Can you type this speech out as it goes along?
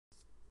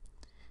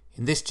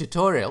In this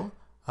tutorial,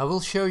 I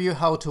will show you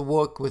how to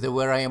work with the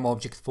WhereIam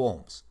object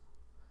forms.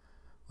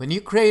 When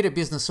you create a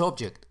business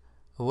object,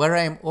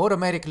 WhereIam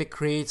automatically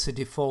creates a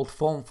default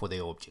form for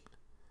the object.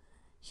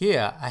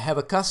 Here I have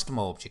a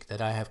customer object that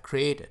I have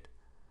created.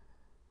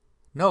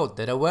 Note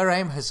that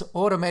WhereIam has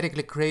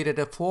automatically created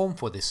a form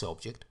for this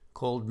object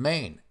called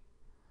main.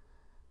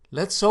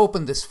 Let's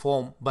open this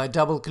form by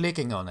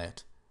double-clicking on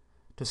it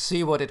to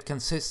see what it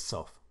consists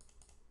of.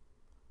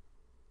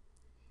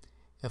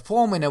 A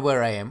form in a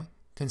WhereIam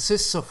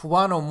consists of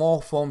one or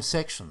more form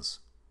sections.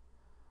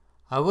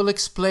 I will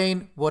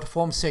explain what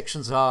form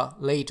sections are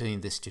later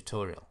in this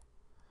tutorial.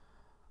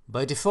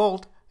 By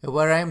default, a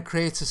WhereIam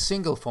creates a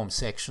single form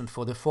section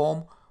for the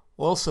form,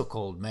 also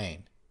called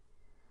main.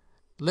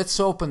 Let's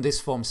open this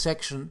form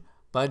section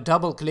by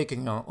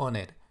double-clicking on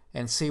it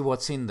and see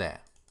what's in there.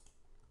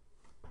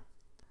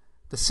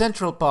 The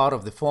central part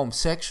of the form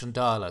section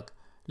dialog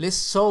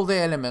lists all the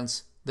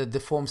elements that the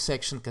form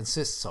section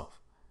consists of.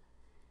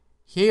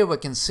 Here we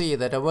can see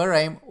that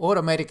WhereIam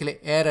automatically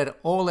added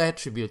all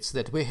attributes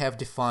that we have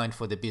defined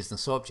for the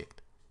business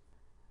object.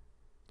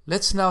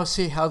 Let's now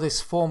see how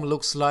this form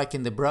looks like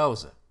in the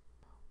browser.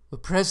 We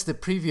press the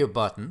preview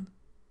button,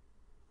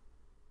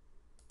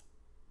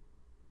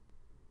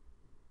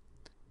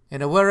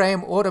 and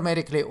WhereIam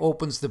automatically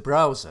opens the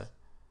browser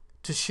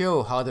to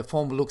show how the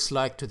form looks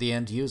like to the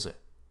end user.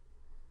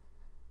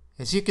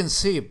 As you can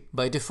see,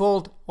 by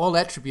default, all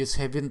attributes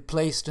have been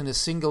placed in a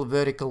single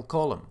vertical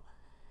column,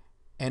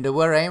 and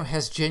WhereIam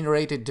has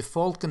generated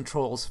default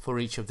controls for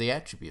each of the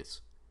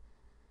attributes.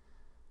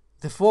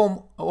 The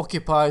form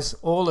occupies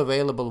all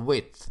available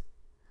width.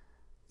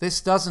 This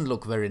doesn't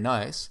look very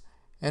nice,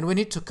 and we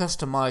need to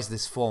customize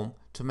this form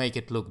to make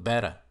it look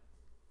better.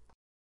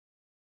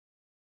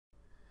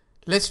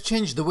 Let's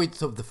change the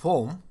width of the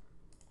form.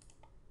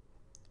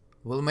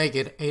 We'll make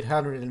it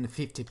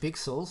 850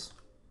 pixels.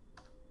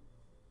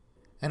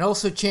 And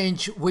also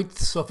change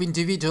widths of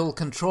individual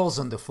controls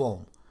on the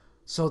form,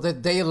 so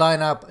that they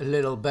line up a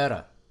little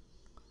better.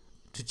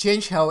 To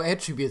change how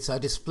attributes are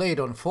displayed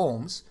on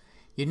forms,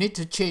 you need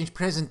to change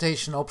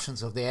presentation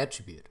options of the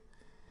attribute.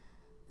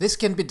 This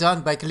can be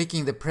done by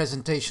clicking the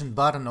presentation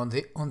button on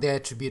the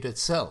attribute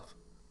itself.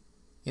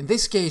 In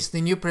this case,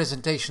 the new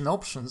presentation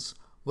options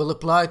will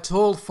apply to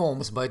all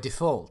forms by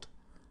default,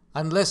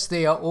 unless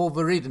they are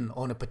overridden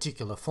on a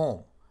particular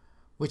form,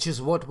 which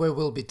is what we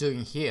will be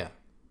doing here.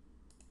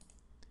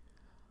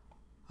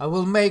 I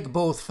will make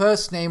both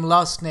first name,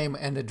 last name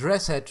and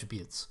address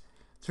attributes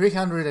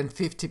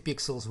 350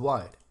 pixels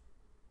wide.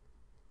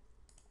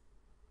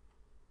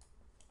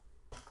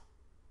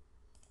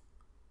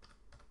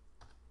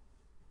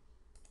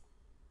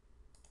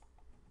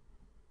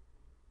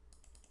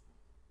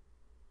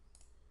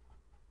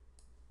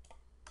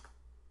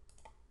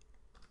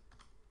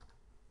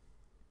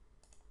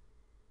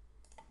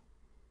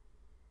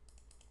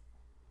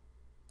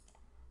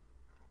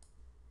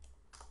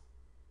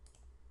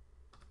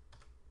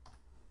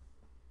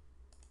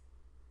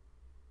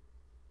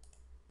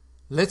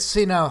 Let's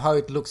see now how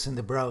it looks in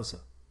the browser.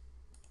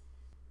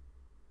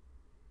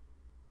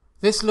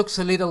 This looks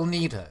a little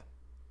neater.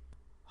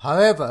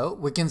 However,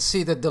 we can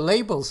see that the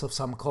labels of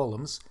some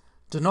columns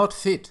do not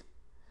fit,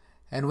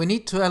 and we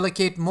need to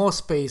allocate more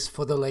space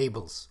for the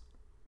labels.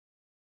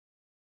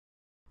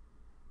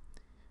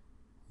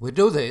 We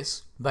do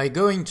this by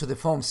going to the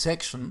form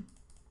section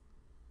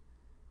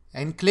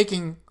and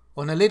clicking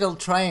on a little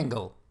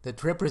triangle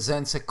that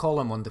represents a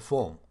column on the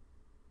form.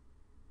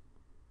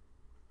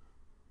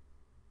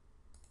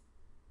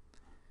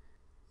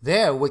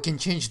 There we can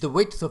change the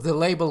width of the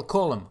label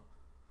column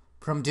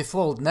from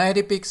default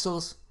 90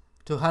 pixels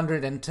to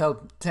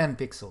 110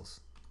 pixels.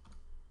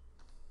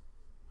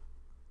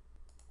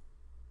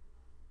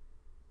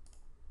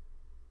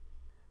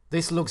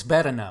 This looks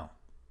better now.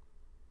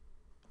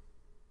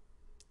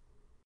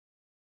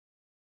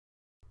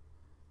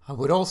 I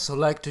would also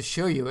like to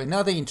show you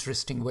another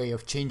interesting way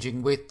of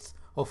changing width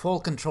of all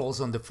controls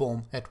on the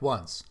form at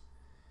once.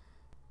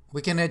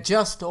 We can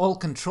adjust all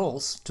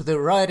controls to the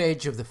right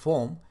edge of the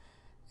form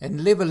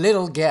and leave a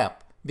little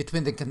gap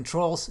between the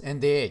controls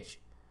and the edge.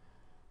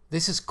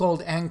 This is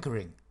called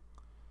anchoring.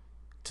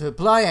 To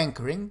apply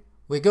anchoring,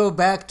 we go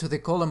back to the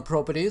column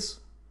properties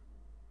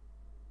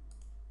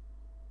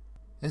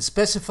and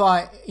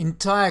specify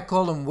entire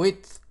column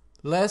width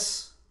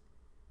less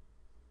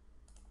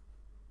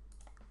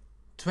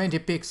 20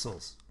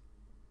 pixels.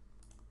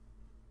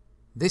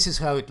 This is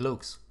how it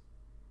looks.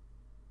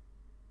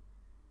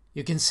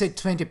 You can set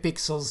 20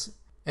 pixels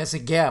as a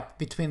gap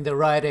between the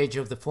right edge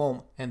of the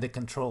form and the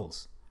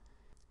controls.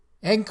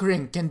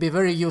 Anchoring can be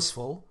very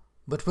useful,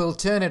 but we'll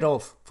turn it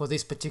off for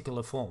this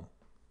particular form.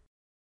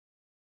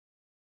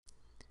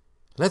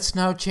 Let's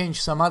now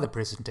change some other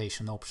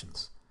presentation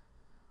options.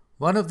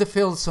 One of the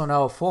fields on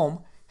our form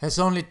has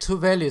only two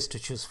values to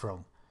choose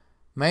from: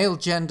 male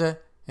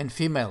gender and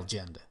female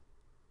gender.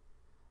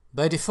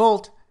 By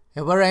default,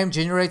 WhereIam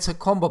generates a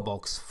combo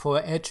box for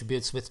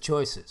attributes with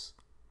choices.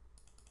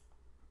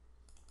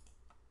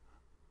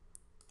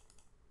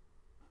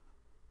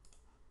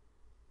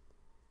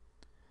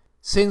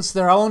 Since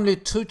there are only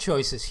two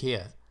choices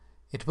here,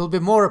 it will be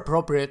more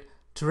appropriate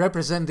to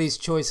represent these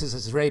choices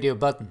as radio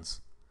buttons.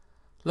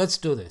 Let's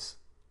do this.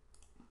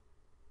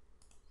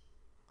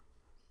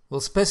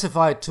 We'll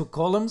specify two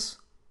columns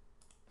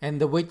and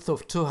the width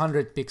of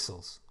 200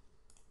 pixels.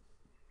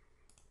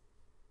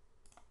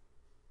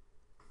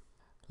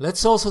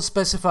 Let's also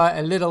specify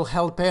a little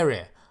help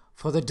area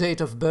for the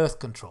date of birth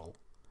control.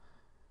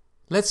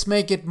 Let's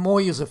make it more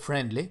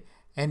user-friendly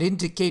and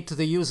indicate to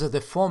the user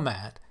the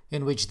format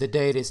in which the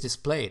date is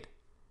displayed.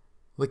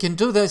 We can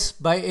do this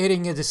by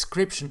adding a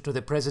description to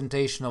the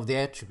presentation of the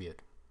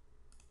attribute.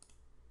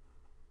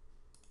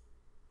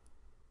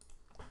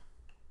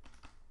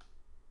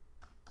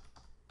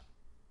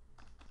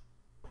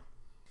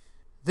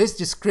 This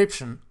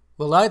description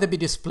will either be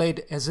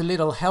displayed as a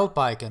little help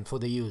icon for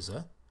the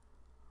user,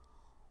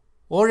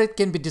 or it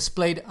can be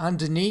displayed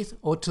underneath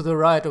or to the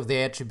right of the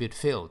attribute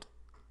field.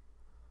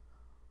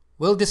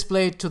 We'll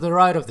display it to the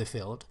right of the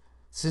field,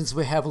 since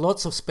we have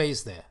lots of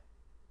space there.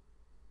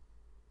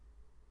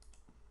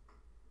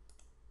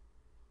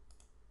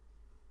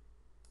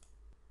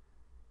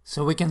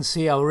 So we can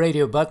see our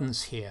radio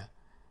buttons here,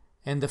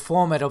 and the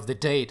format of the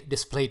date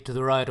displayed to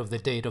the right of the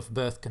date of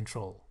birth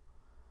control.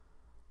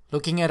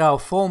 Looking at our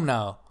form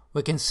now,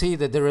 we can see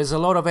that there is a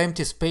lot of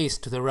empty space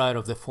to the right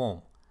of the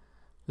form.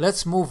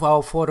 Let's move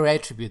our photo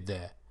attribute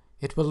there.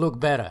 It will look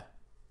better.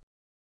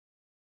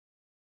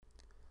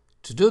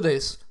 To do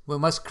this, we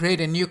must create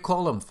a new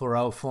column for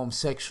our form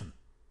section.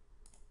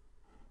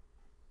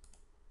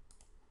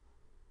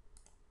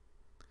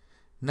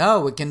 Now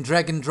we can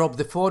drag and drop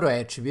the photo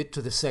attribute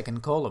to the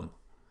second column.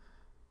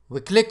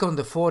 We click on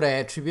the photo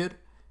attribute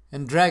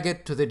and drag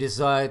it to the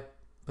desired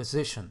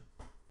position.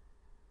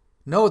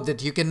 Note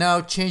that you can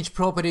now change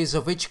properties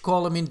of each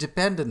column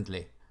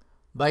independently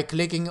by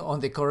clicking on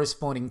the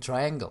corresponding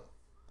triangle.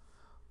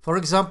 For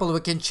example, we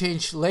can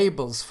change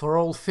labels for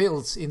all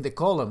fields in the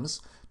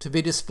columns to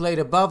be displayed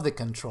above the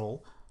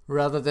control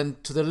rather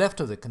than to the left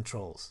of the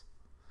controls.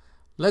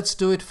 Let's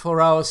do it for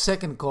our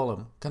second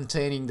column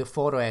containing the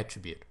photo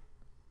attribute.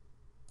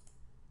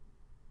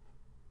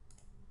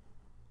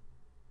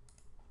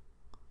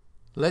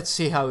 Let's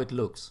see how it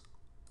looks.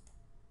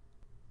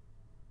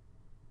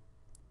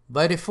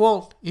 By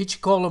default,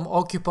 each column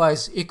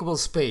occupies equal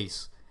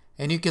space,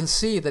 and you can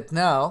see that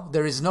now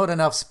there is not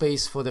enough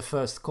space for the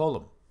first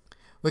column.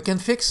 We can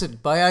fix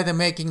it by either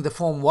making the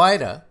form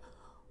wider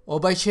or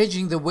by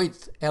changing the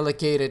width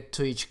allocated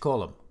to each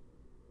column.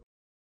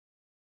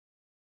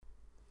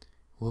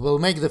 We will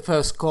make the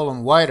first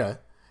column wider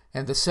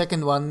and the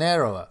second one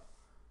narrower,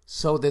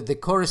 so that the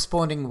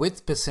corresponding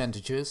width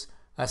percentages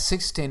are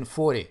 60 and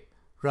 40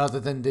 rather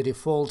than the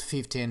default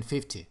 50 and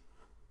 50.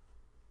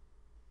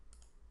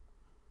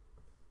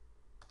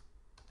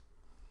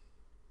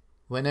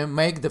 When I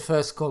make the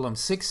first column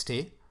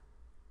 60,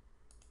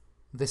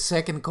 the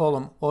second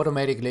column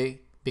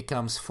automatically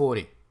becomes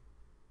 40.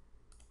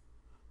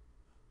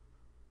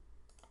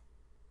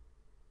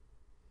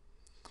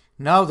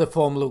 Now the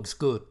form looks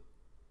good.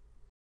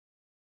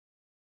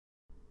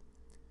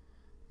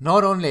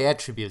 Not only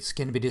attributes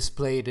can be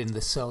displayed in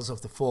the cells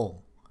of the form.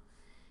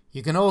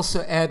 You can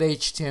also add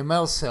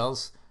HTML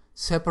cells,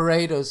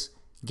 separators,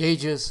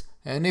 gauges,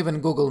 and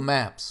even Google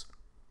Maps.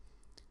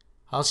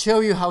 I'll show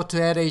you how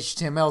to add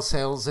HTML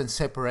cells and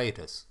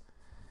separators.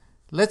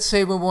 Let's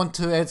say we want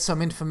to add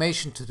some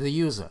information to the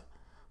user.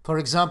 For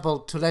example,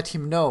 to let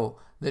him know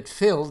that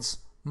fields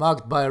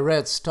marked by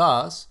red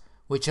stars,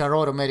 which are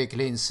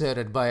automatically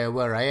inserted by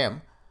where I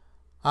am,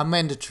 are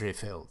mandatory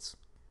fields.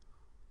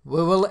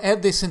 We will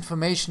add this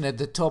information at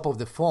the top of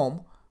the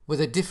form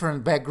with a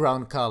different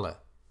background color.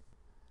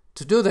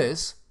 To do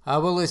this, I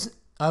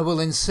will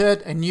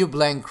insert a new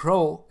blank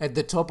row at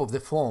the top of the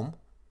form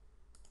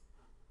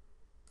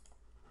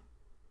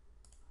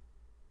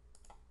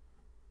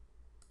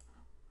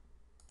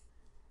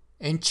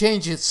and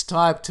change its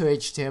type to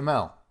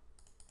HTML.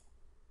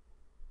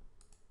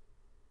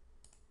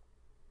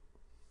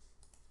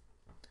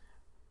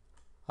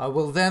 I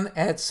will then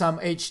add some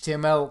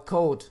HTML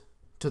code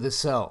to the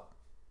cell.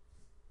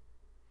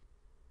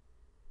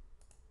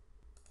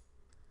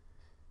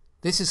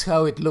 This is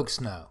how it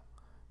looks now.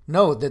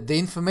 Note that the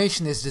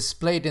information is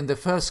displayed in the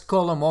first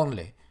column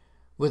only,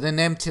 with an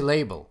empty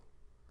label.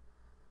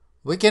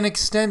 We can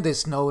extend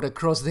this node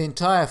across the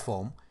entire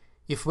form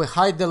if we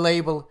hide the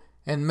label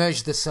and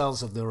merge the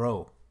cells of the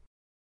row.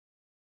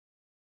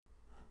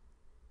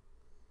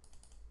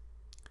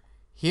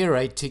 Here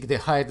I tick the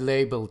Hide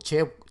Label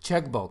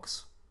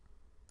checkbox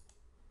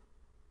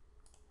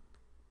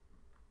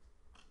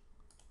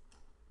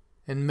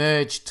and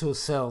merge two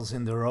cells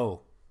in the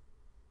row.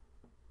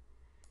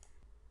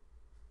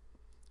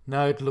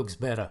 Now it looks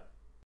better.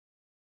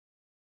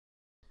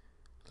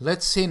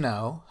 Let's see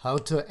now how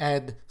to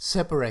add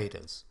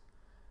separators.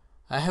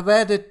 I have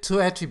added two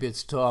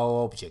attributes to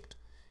our object,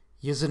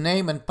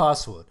 username and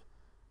password,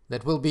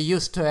 that will be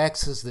used to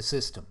access the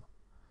system.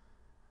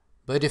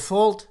 By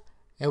default,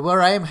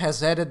 whereIam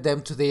has added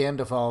them to the end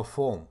of our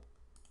form.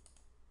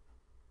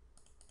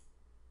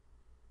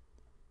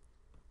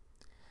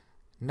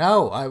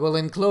 Now I will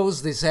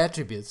enclose these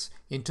attributes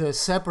into a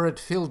separate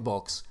field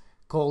box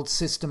called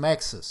System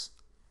Access,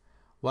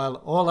 while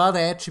all other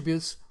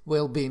attributes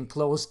will be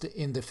enclosed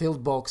in the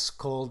field box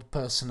called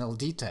Personal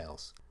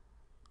Details.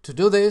 To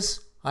do this,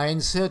 I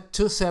insert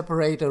two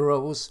separator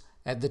rows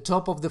at the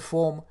top of the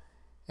form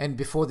and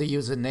before the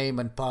username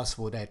and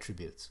password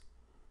attributes.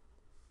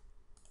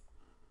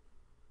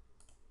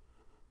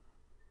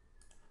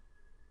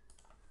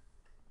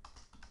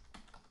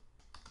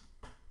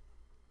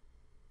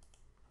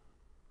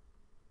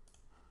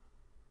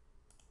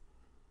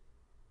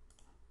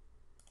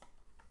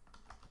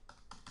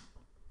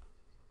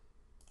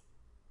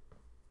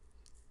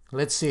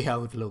 Let's see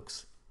how it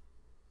looks.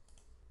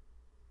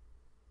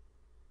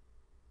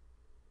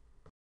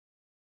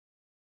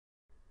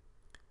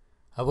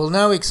 I will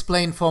now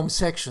explain form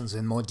sections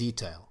in more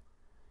detail.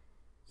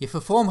 If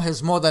a form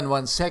has more than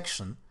one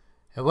section,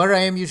 a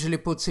variam usually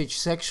puts each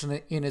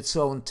section in its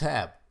own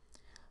tab.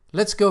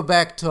 Let's go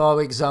back to our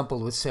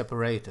example with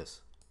separators.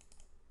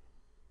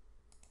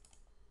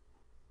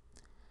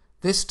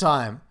 This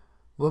time,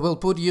 we will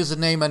put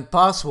username and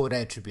password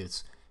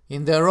attributes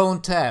in their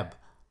own tab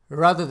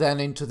rather than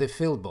into the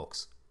field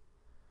box.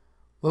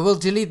 We will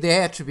delete the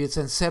attributes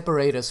and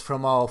separators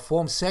from our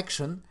form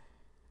section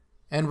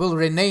and will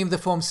rename the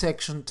form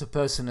section to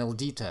Personal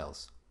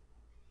Details.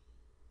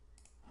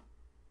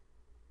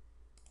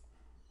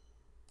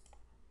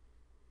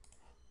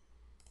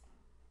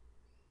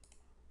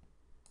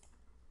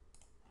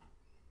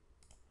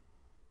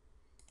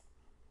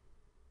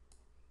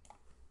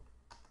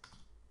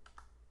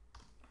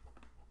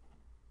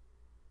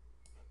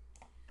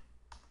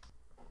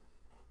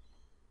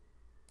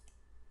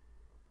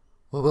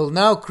 We will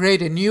now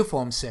create a new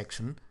form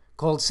section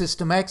called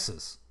System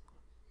Access.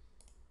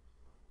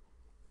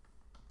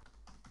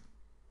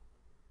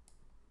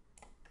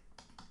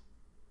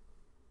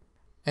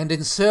 And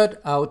insert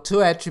our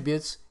two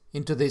attributes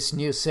into this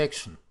new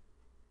section.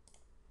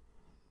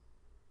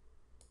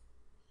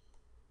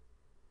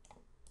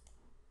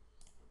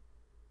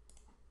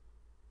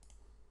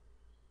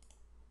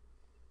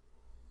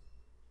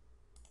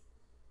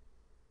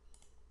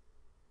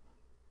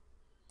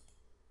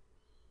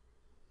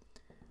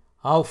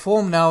 Our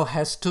form now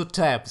has two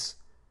tabs,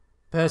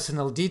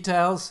 Personal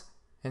Details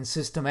and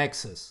System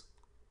Access.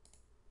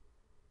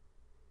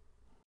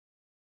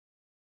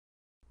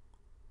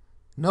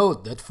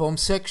 Note that form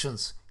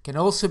sections can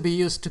also be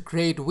used to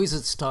create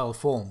wizard-style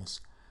forms,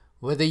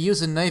 where the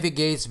user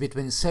navigates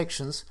between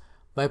sections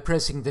by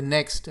pressing the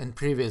Next and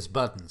Previous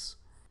buttons.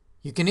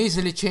 You can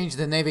easily change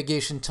the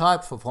navigation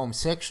type for form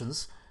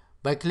sections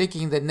by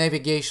clicking the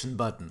Navigation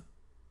button.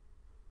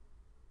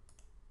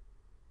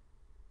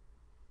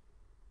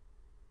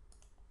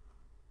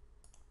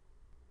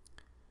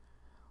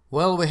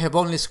 Well, we have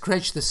only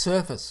scratched the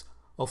surface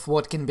of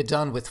what can be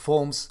done with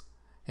forms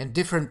and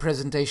different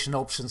presentation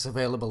options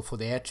available for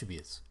the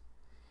attributes.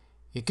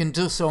 You can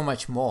do so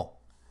much more.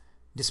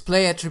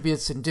 Display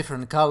attributes in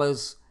different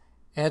colors,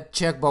 add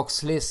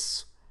checkbox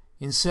lists,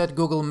 insert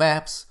Google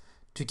Maps,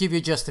 to give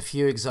you just a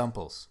few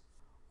examples.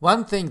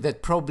 One thing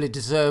that probably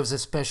deserves a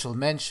special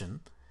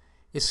mention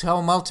is how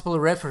multiple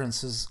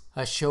references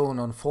are shown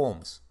on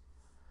forms.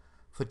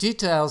 For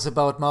details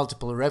about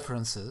multiple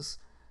references,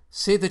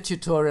 see the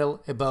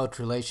tutorial about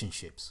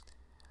relationships.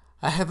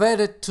 I have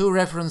added two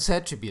reference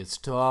attributes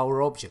to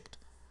our object,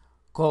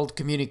 called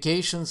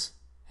Communications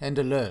and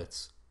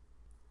Alerts.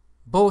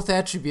 Both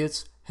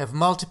attributes have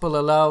multiple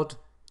allowed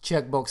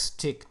checkbox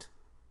ticked.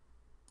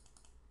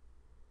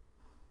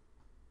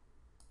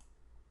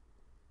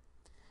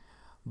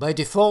 By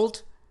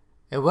default,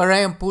 a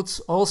variam puts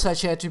all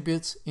such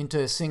attributes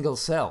into a single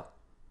cell,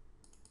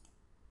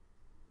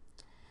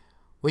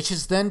 which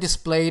is then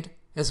displayed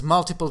as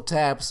multiple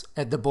tabs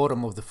at the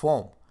bottom of the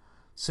form,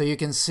 so you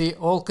can see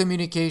all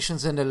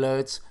communications and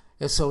alerts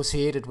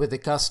associated with the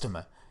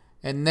customer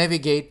and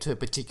navigate to a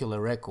particular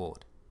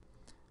record.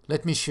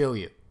 Let me show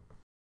you.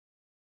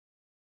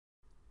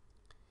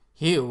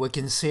 Here we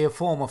can see a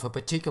form of a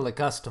particular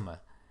customer,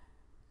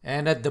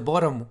 and at the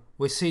bottom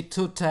we see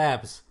two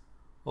tabs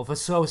of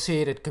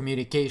associated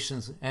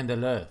communications and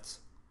alerts.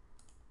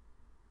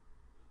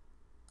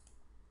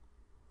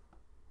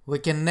 We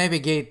can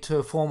navigate to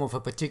a form of a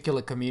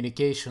particular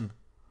communication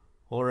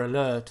or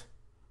alert,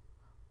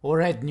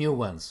 or add new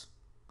ones.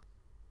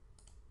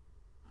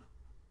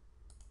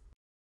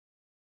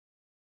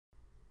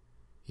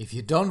 If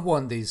you don't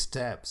want these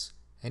tabs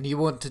and you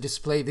want to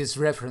display these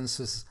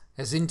references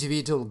as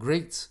individual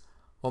grids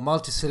or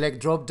multi-select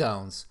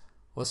drop-downs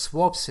or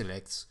swap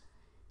selects,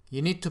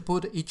 you need to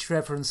put each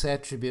reference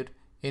attribute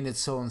in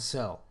its own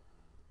cell.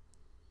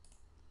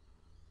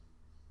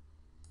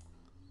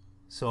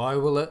 So I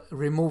will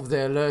remove the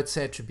alerts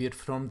attribute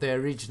from the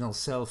original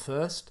cell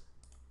first,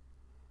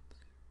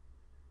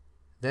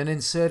 then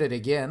insert it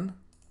again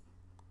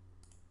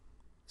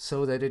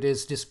so that it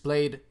is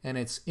displayed and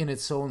it's in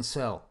its own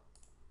cell.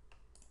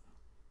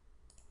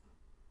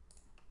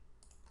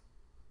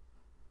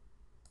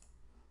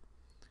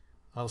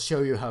 I'll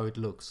show you how it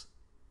looks.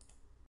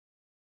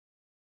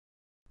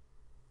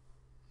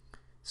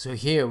 So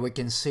here we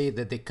can see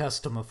that the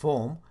customer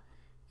form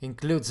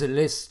includes a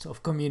list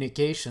of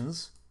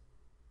communications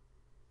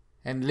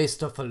and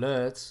list of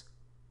alerts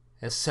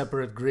as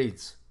separate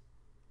grids.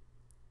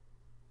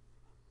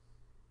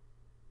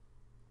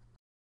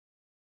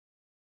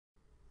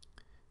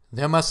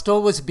 There must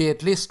always be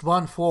at least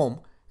one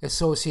form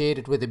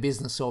associated with a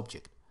business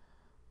object,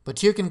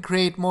 but you can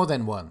create more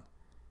than one,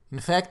 in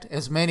fact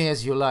as many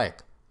as you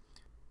like.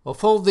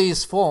 Of all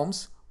these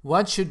forms,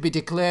 one should be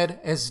declared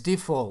as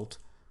default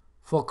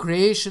for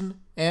creation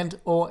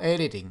and/or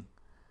editing.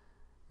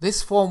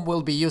 This form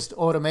will be used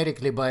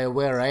automatically by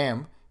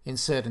AwareIM in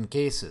certain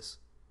cases.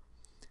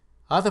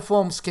 Other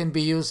forms can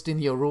be used in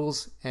your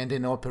rules and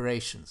in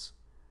operations.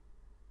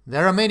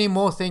 There are many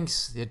more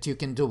things that you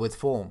can do with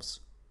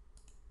forms.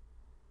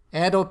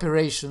 Add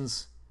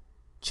operations,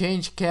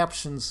 change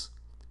captions,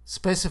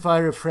 specify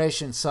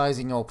refresh and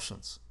sizing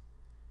options.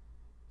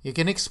 You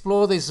can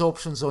explore these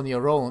options on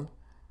your own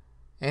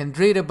and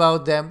read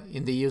about them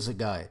in the user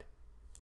guide.